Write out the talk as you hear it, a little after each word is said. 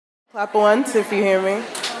Clap once if you hear me.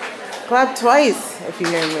 Clap twice if you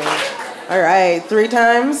hear me. All right, 3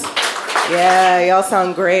 times? Yeah, y'all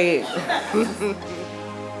sound great.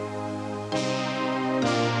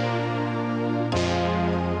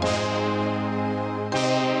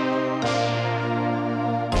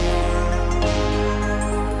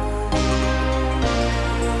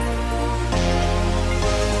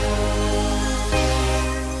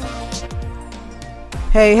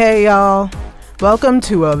 Hey, y'all. Welcome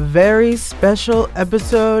to a very special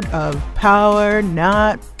episode of Power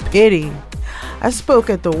Not Pity. I spoke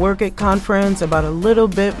at the Work It conference about a little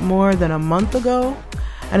bit more than a month ago,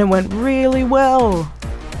 and it went really well.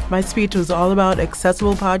 My speech was all about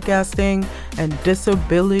accessible podcasting and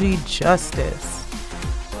disability justice.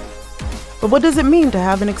 But what does it mean to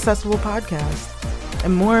have an accessible podcast?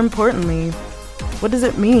 And more importantly, what does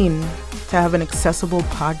it mean to have an accessible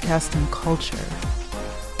podcasting culture?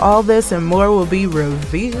 All this and more will be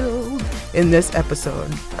revealed in this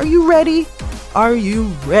episode. Are you ready? Are you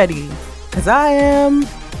ready? Because I am.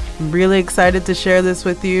 I'm really excited to share this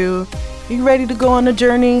with you. Are you ready to go on a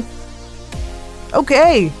journey?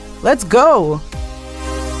 Okay, let's go.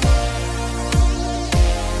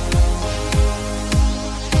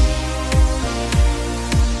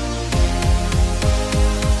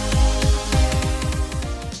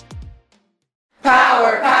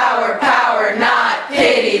 Power, power, power, not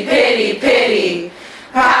pity, pity, pity.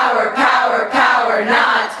 Power, power, power,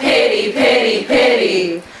 not pity, pity,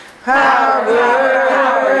 pity. Power,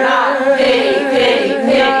 power, not pity, pity,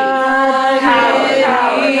 pity. Power, power,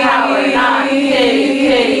 power, not pity,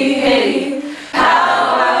 pity, pity.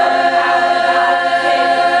 Power,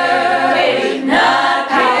 pity, not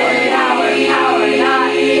pity, power,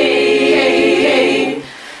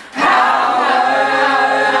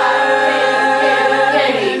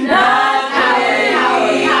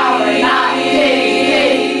 power, not pity,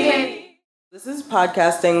 pity, pity. This is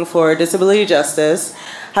podcasting for disability justice,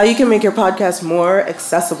 how you can make your podcast more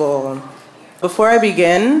accessible. Before I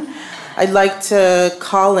begin, I'd like to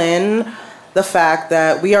call in the fact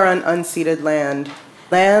that we are on unceded land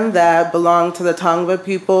that belonged to the Tongva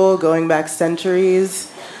people going back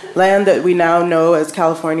centuries, land that we now know as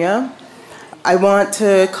California. I want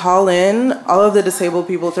to call in all of the disabled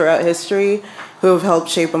people throughout history who have helped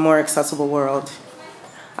shape a more accessible world.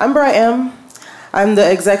 I'm Bri-Em. I'm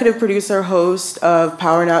the executive producer host of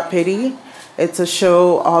Power Not Pity. It's a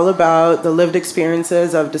show all about the lived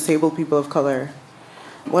experiences of disabled people of color.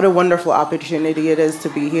 What a wonderful opportunity it is to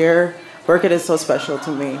be here. Work It is so special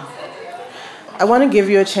to me. I want to give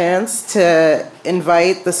you a chance to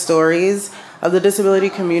invite the stories of the disability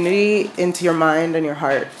community into your mind and your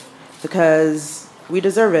heart, because we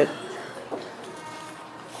deserve it.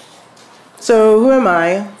 So who am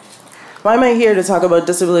I? Why am I here to talk about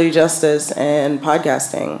disability justice and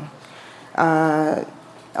podcasting?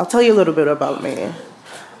 I'll tell you a little bit about me.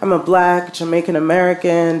 I'm a Black,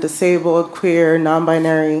 Jamaican-American, disabled, queer,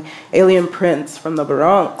 non-binary, alien prince from the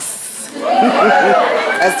Bronx.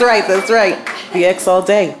 That's right. BX all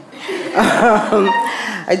day.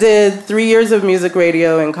 I did 3 years of music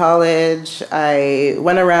radio in college. I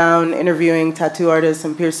went around interviewing tattoo artists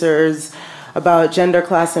and piercers about gender,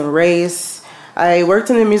 class, and race. I worked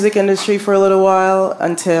in the music industry for a little while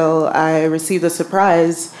until I received a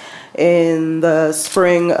surprise in the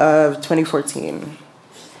spring of 2014.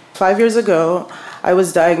 5 years ago, I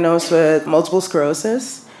was diagnosed with multiple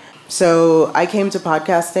sclerosis. So I came to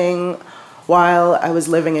podcasting while I was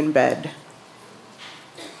living in bed.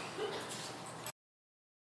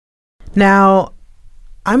 Now,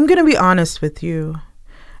 I'm going to be honest with you.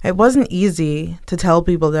 It wasn't easy to tell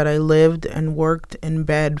people that I lived and worked in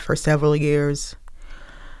bed for several years.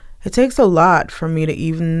 It takes a lot for me to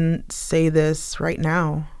even say this right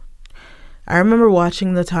now. I remember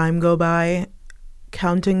watching the time go by,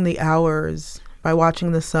 counting the hours by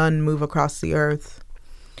watching the sun move across the earth.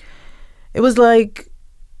 It was like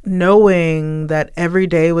knowing that every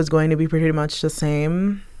day was going to be pretty much the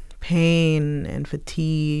same. Pain and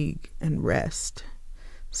fatigue and rest.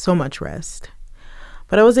 So much rest.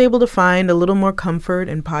 But I was able to find a little more comfort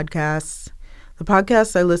in podcasts. The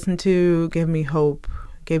podcasts I listened to gave me hope,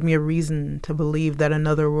 gave me a reason to believe that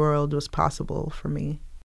another world was possible for me.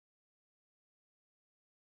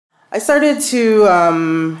 I started to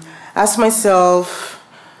ask myself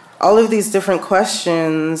all of these different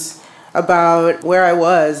questions about where I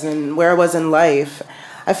was and where I was in life.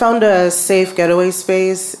 I found a safe getaway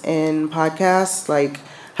space in podcasts like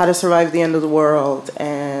How to Survive the End of the World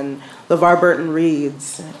and LeVar Burton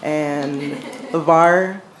Reads. And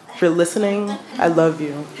LeVar, if you're listening, I love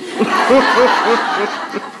you.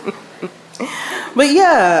 But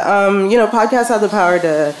yeah, podcasts have the power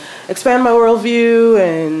to expand my worldview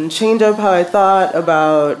and change up how I thought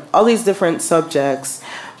about all these different subjects,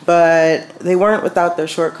 but they weren't without their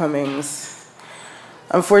shortcomings.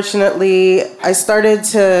 Unfortunately, I started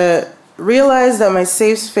to realize that my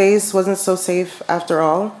safe space wasn't so safe after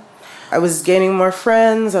all. I was gaining more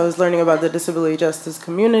friends, I was learning about the disability justice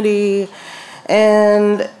community,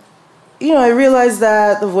 and I realized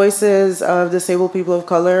that the voices of disabled people of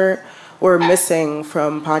color were missing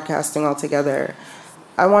from podcasting altogether.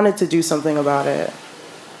 I wanted to do something about it.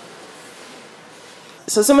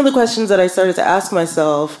 So some of the questions that I started to ask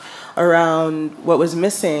myself around what was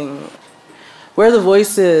missing: where are the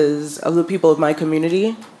voices of the people of my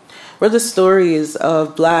community? Where are the stories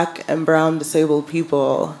of Black and brown disabled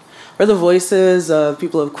people? Where are the voices of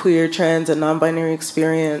people of queer, trans, and non-binary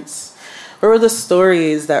experience? Where were the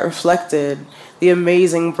stories that reflected the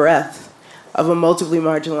amazing breadth of a multiply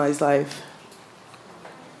marginalized life?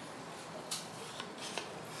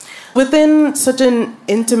 Within such an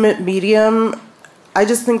intimate medium, I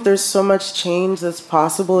just think there's so much change that's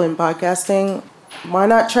possible in podcasting. Why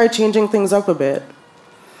not try changing things up a bit?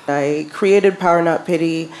 I created Power Not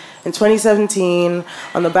Pity in 2017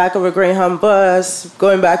 on the back of a Greyhound bus,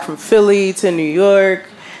 going back from Philly to New York.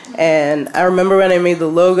 And I remember when I made the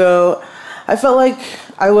logo, I felt like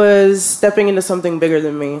I was stepping into something bigger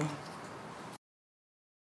than me.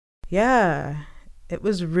 Yeah, it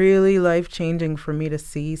was really life-changing for me to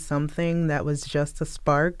see something that was just a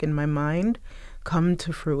spark in my mind come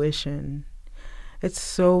to fruition. It's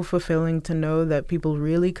so fulfilling to know that people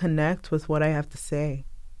really connect with what I have to say.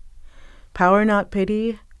 Power Not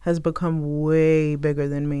Pity has become way bigger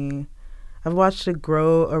than me. I've watched it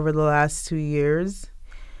grow over the last 2 years.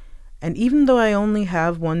 And even though I only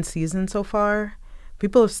have 1 season so far,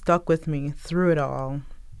 people have stuck with me through it all.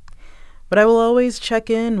 But I will always check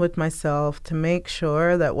in with myself to make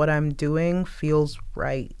sure that what I'm doing feels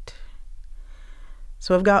right.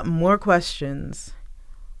 So I've got more questions,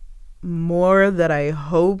 more that I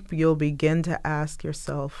hope you'll begin to ask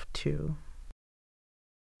yourself too.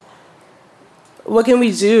 What can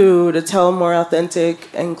we do to tell more authentic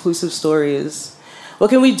and inclusive stories? What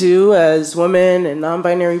can we do as women and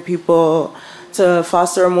non-binary people to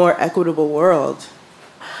foster a more equitable world?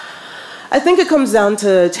 I think it comes down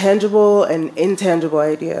to tangible and intangible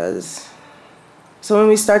ideas. So when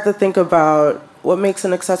we start to think about what makes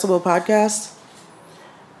an accessible podcast,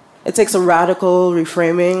 it takes a radical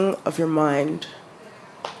reframing of your mind.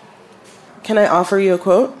 Can I offer you a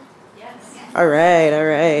quote? Yes. All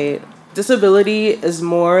right. Disability is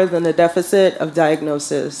more than a deficit of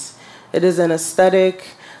diagnosis. It is an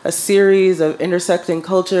aesthetic, a series of intersecting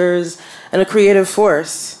cultures, and a creative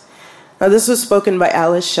force. Now, this was spoken by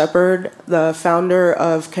Alice Shepard, the founder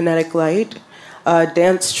of Kinetic Light, a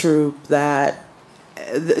dance troupe that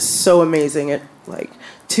is so amazing. It like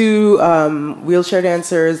 2 wheelchair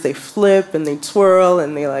dancers, they flip and they twirl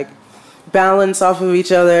and they like balance off of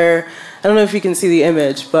each other. I don't know if you can see the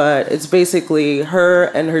image, but it's basically her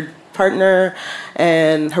and her partner,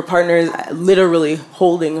 and her partner is literally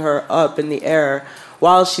holding her up in the air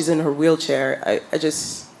while she's in her wheelchair.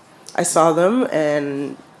 I saw them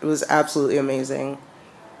and it was absolutely amazing.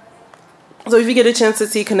 So if you get a chance to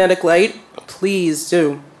see Kinetic Light, please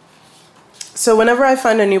do. So whenever I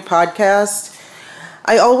find a new podcast,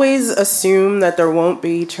 I always assume that there won't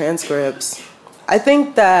be transcripts. I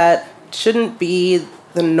think that shouldn't be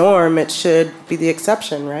the norm, it should be the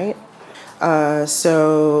exception, right?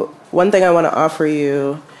 So one thing I want to offer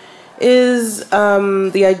you is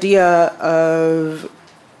the idea of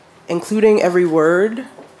including every word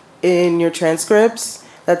in your transcripts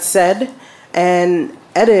that's said and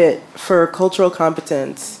edit for cultural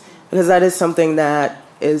competence, because that is something that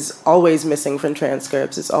is always missing from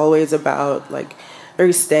transcripts. It's always about like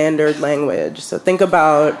very standard language. So think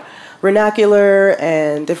about vernacular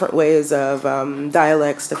and different ways of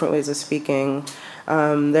dialects, different ways of speaking.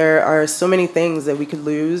 There are so many things that we could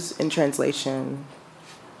lose in translation.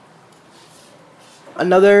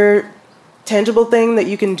 Another tangible thing that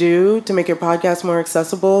you can do to make your podcast more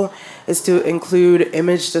accessible is to include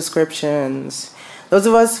image descriptions. Those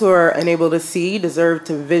of us who are unable to see deserve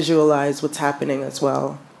to visualize what's happening as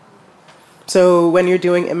well. So when you're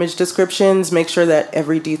doing image descriptions, make sure that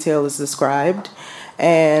every detail is described.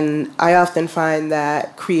 And I often find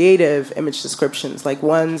that creative image descriptions, like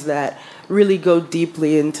ones that really go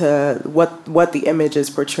deeply into what the image is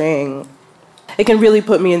portraying, it can really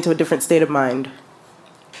put me into a different state of mind.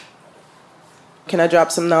 Can I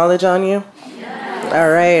drop some knowledge on you? Yeah. All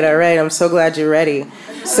right. I'm so glad you're ready.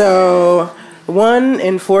 So 1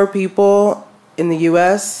 in 4 people in the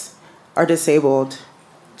U.S. are disabled.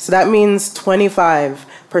 So that means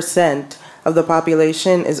 25% of the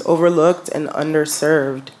population is overlooked and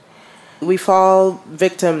underserved. We fall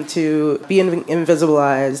victim to being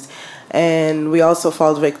invisibilized, and we also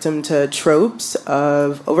fall victim to tropes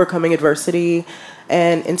of overcoming adversity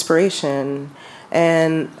and inspiration.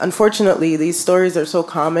 And unfortunately, these stories are so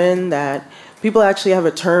common that people actually have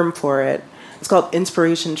a term for it. It's called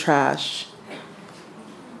inspiration trash.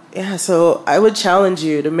 Yeah, so I would challenge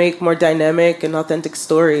you to make more dynamic and authentic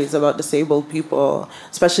stories about disabled people,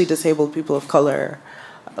 especially disabled people of color.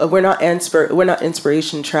 We're not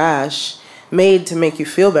inspiration trash made to make you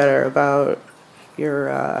feel better about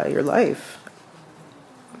your life.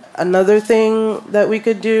 Another thing that we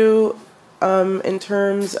could do in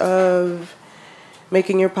terms of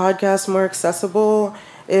making your podcast more accessible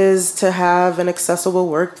is to have an accessible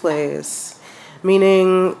workplace,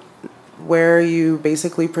 meaning where you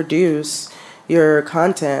basically produce your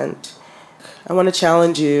content. I want to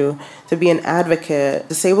challenge you to be an advocate.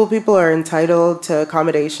 Disabled people are entitled to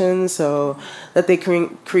accommodations so that they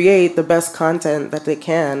can create the best content that they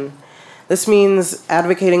can. This means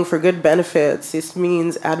advocating for good benefits. This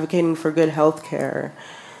means advocating for good health care.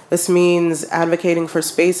 This means advocating for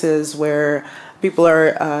spaces where people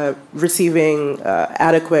are receiving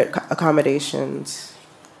adequate accommodations.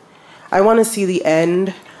 I want to see the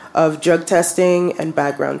end of drug testing and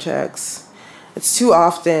background checks. It's too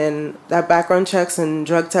often that background checks and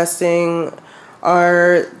drug testing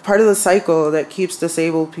are part of the cycle that keeps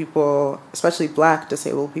disabled people, especially Black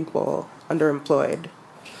disabled people, underemployed.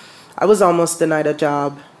 I was almost denied a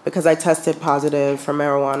job because I tested positive for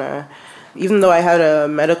marijuana, even though I had a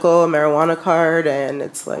medical marijuana card, and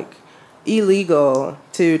it's like illegal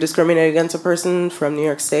to discriminate against a person from New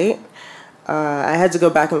York State. I had to go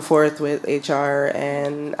back and forth with HR,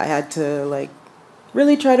 and I had to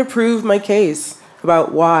really try to prove my case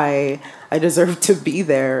about why I deserved to be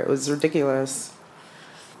there. It was ridiculous.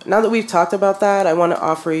 Now that we've talked about that, I want to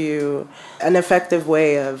offer you an effective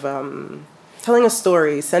way of telling a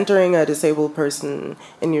story, centering a disabled person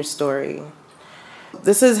in your story.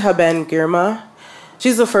 This is Haben Girma.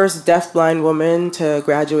 She's the first deafblind woman to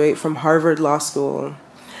graduate from Harvard Law School.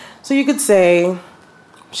 So you could say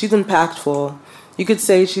she's impactful. You could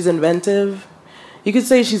say she's inventive. You could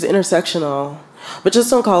say she's intersectional. But just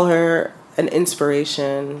don't call her an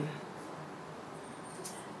inspiration.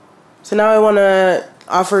 So now I want to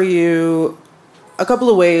offer you a couple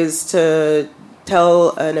of ways to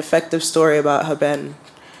tell an effective story about Haben.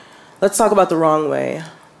 Let's talk about the wrong way.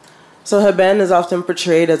 So Haben is often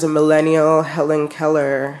portrayed as a millennial Helen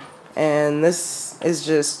Keller. And this is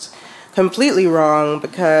just completely wrong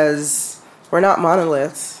because we're not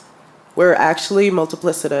monoliths. We're actually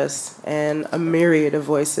multiplicitous and a myriad of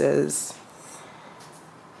voices.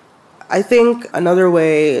 I think another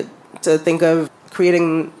way to think of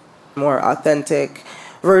creating a more authentic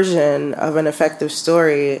version of an effective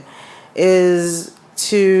story is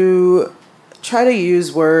to try to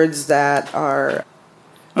use words that are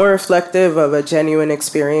more reflective of a genuine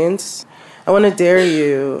experience. I want to dare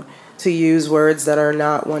you to use words that are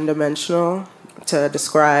not one-dimensional to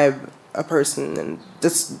describe a person, and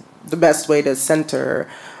this the best way to center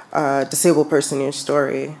a disabled person in your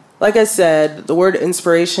story. Like I said, the word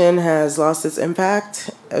inspiration has lost its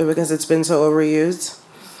impact because it's been so overused.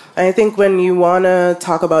 And I think when you want to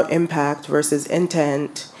talk about impact versus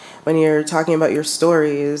intent, when you're talking about your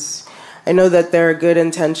stories, I know that there are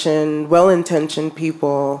good-intentioned, well-intentioned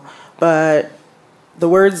people, but the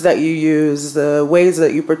words that you use, the ways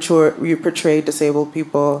that you portray disabled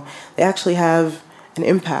people, they actually have an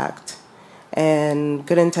impact. And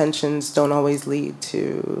good intentions don't always lead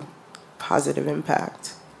to positive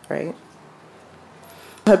impact, right?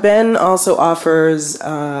 Haben also offers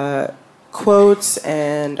quotes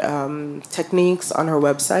and techniques on her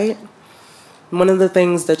website. One of the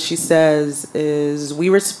things that she says is, we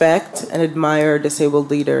respect and admire disabled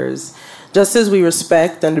leaders, just as we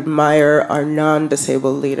respect and admire our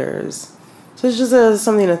non-disabled leaders. So it's just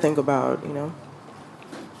something to think about, you know.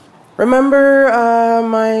 Remember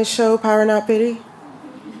my show, Power Not Pity?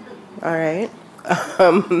 All right.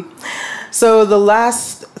 So the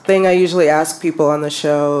last thing I usually ask people on the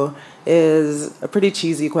show is a pretty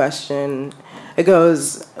cheesy question. It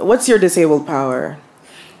goes, what's your disabled power?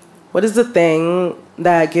 What is the thing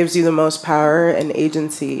that gives you the most power and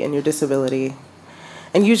agency in your disability?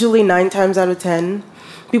 And usually 9 times out of 10,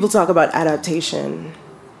 people talk about adaptation.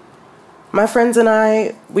 My friends and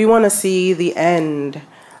I, we want to see the end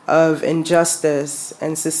of injustice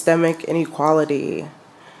and systemic inequality.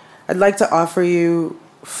 I'd like to offer you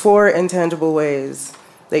 4 intangible ways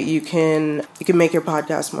that you can make your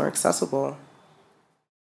podcast more accessible.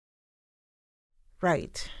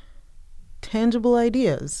 Right. Tangible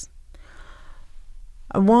ideas.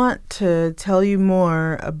 I want to tell you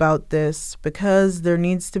more about this because there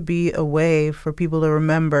needs to be a way for people to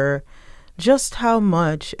remember just how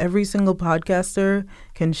much every single podcaster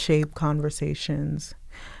can shape conversations.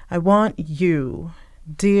 I want you,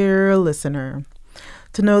 dear listener,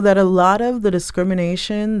 to know that a lot of the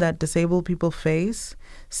discrimination that disabled people face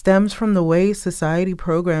stems from the way society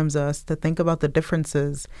programs us to think about the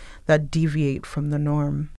differences that deviate from the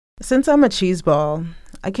norm. Since I'm a cheeseball,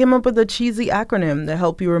 I came up with a cheesy acronym to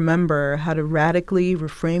help you remember how to radically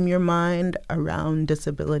reframe your mind around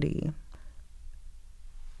disability.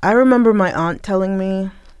 I remember my aunt telling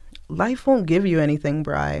me, life won't give you anything,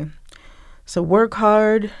 Bri. So work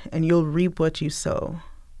hard and you'll reap what you sow.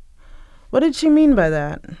 What did she mean by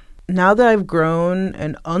that? Now that I've grown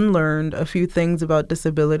and unlearned a few things about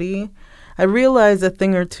disability, I realize a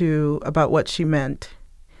thing or two about what she meant.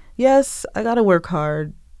 Yes, I gotta work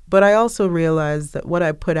hard, but I also realize that what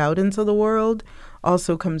I put out into the world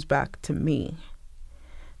also comes back to me.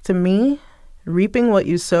 To me, reaping what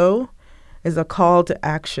you sow is a call to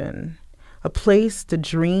action, a place to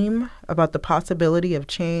dream about the possibility of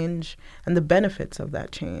change and the benefits of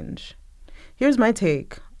that change. Here's my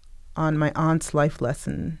take on my aunt's life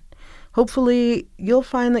lesson. Hopefully, you'll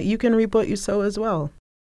find that you can reap what you sow as well.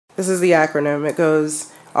 This is the acronym. It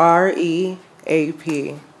goes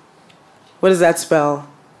REAP. What does that spell?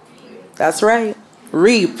 That's right.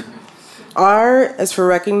 Reap. R is for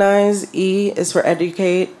recognize, E is for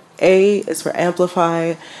educate, A is for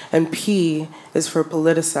amplify, and P is for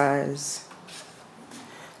politicize.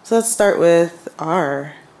 So let's start with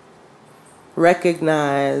R.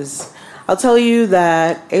 Recognize. I'll tell you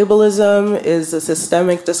that ableism is a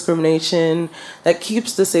systemic discrimination that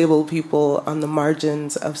keeps disabled people on the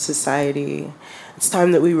margins of society. It's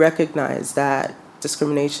time that we recognize that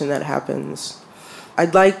discrimination that happens.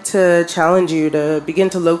 I'd like to challenge you to begin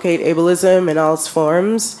to locate ableism in all its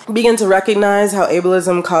forms. Begin to recognize how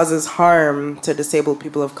ableism causes harm to disabled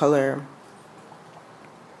people of color.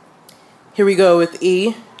 Here we go with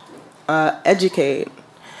E, educate.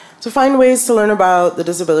 So find ways to learn about the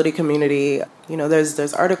disability community. You know,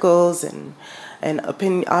 there's articles and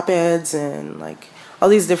opinion op-eds and like all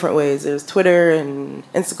these different ways. There's Twitter and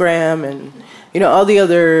Instagram and, you know, all the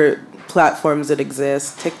other platforms that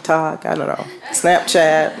exist. TikTok, I don't know,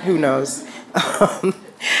 Snapchat, who knows.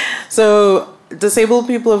 So disabled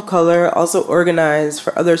people of color also organize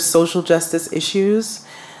for other social justice issues.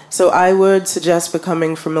 So I would suggest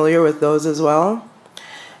becoming familiar with those as well.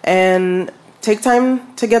 And take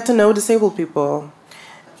time to get to know disabled people.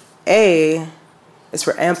 A is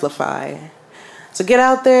for amplify. So get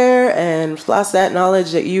out there and floss that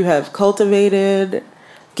knowledge that you have cultivated.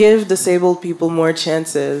 Give disabled people more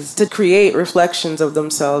chances to create reflections of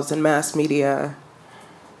themselves in mass media.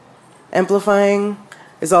 Amplifying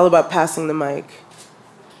is all about passing the mic.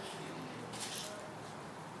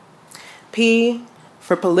 P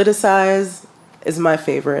for politicize is my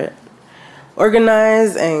favorite.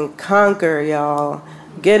 Organize and conquer, y'all.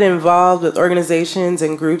 Get involved with organizations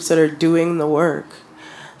and groups that are doing the work.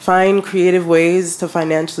 Find creative ways to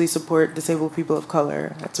financially support disabled people of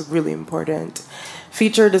color. That's really important.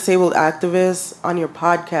 Feature disabled activists on your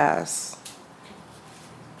podcasts.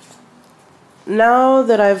 Now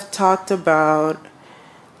that I've talked about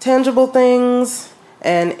tangible things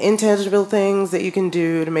and intangible things that you can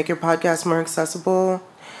do to make your podcast more accessible,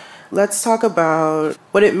 let's talk about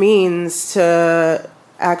what it means to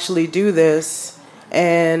actually do this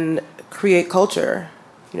and create culture,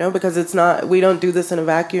 you know, because we don't do this in a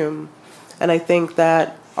vacuum. And I think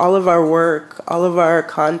that all of our work, all of our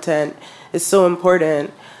content is so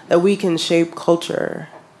important that we can shape culture.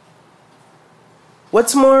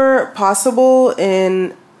 What's more possible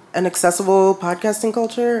in an accessible podcasting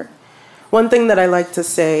culture? One thing that I like to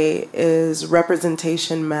say is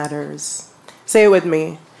representation matters. Say it with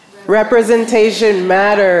me. Representation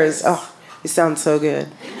matters. Oh, you sound so good.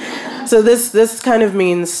 So this kind of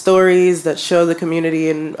means stories that show the community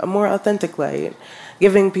in a more authentic light,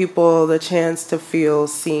 giving people the chance to feel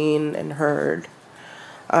seen and heard.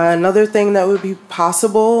 Another thing that would be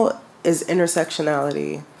possible is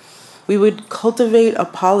intersectionality. We would cultivate a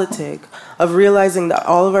politic of realizing that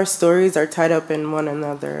all of our stories are tied up in one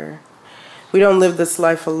another. We don't live this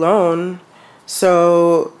life alone,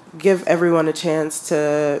 so give everyone a chance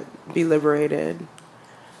to be liberated.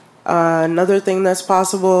 Another thing that's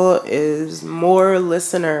possible is more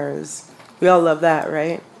listeners. We all love that,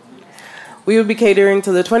 right? We would be catering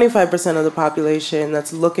to the 25% of the population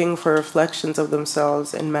that's looking for reflections of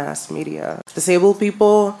themselves in mass media. Disabled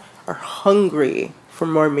people are hungry for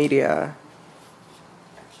more media.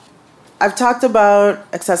 I've talked about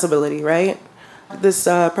accessibility, right? This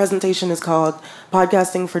presentation is called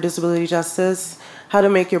Podcasting for Disability Justice, How to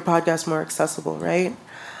Make Your Podcast More Accessible, right?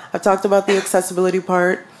 I've talked about the accessibility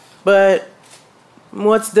part, but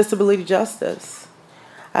what's disability justice?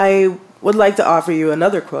 I would like to offer you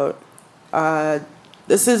another quote.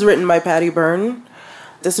 This is written by Patty Byrne.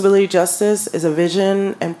 Disability justice is a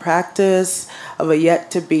vision and practice of a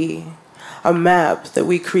yet to be, a map that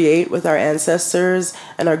we create with our ancestors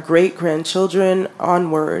and our great-grandchildren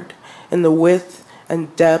onward in the width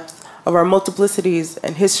and depth of our multiplicities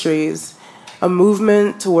and histories, a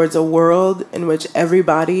movement towards a world in which every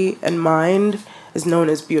body and mind is known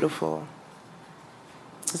as beautiful.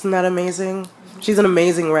 Isn't that amazing? She's an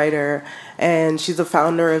amazing writer, and she's the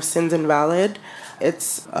founder of Sins Invalid.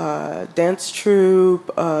 It's a dance troupe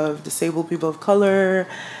of disabled people of color,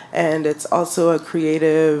 and it's also a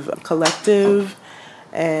creative collective,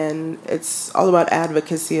 and it's all about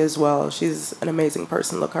advocacy as well. She's an amazing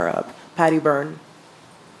person. Look her up. Patty Byrne.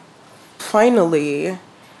 Finally,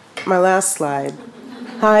 my last slide.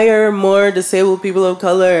 Hire more disabled people of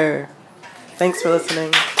color. Thanks for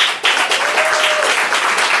listening.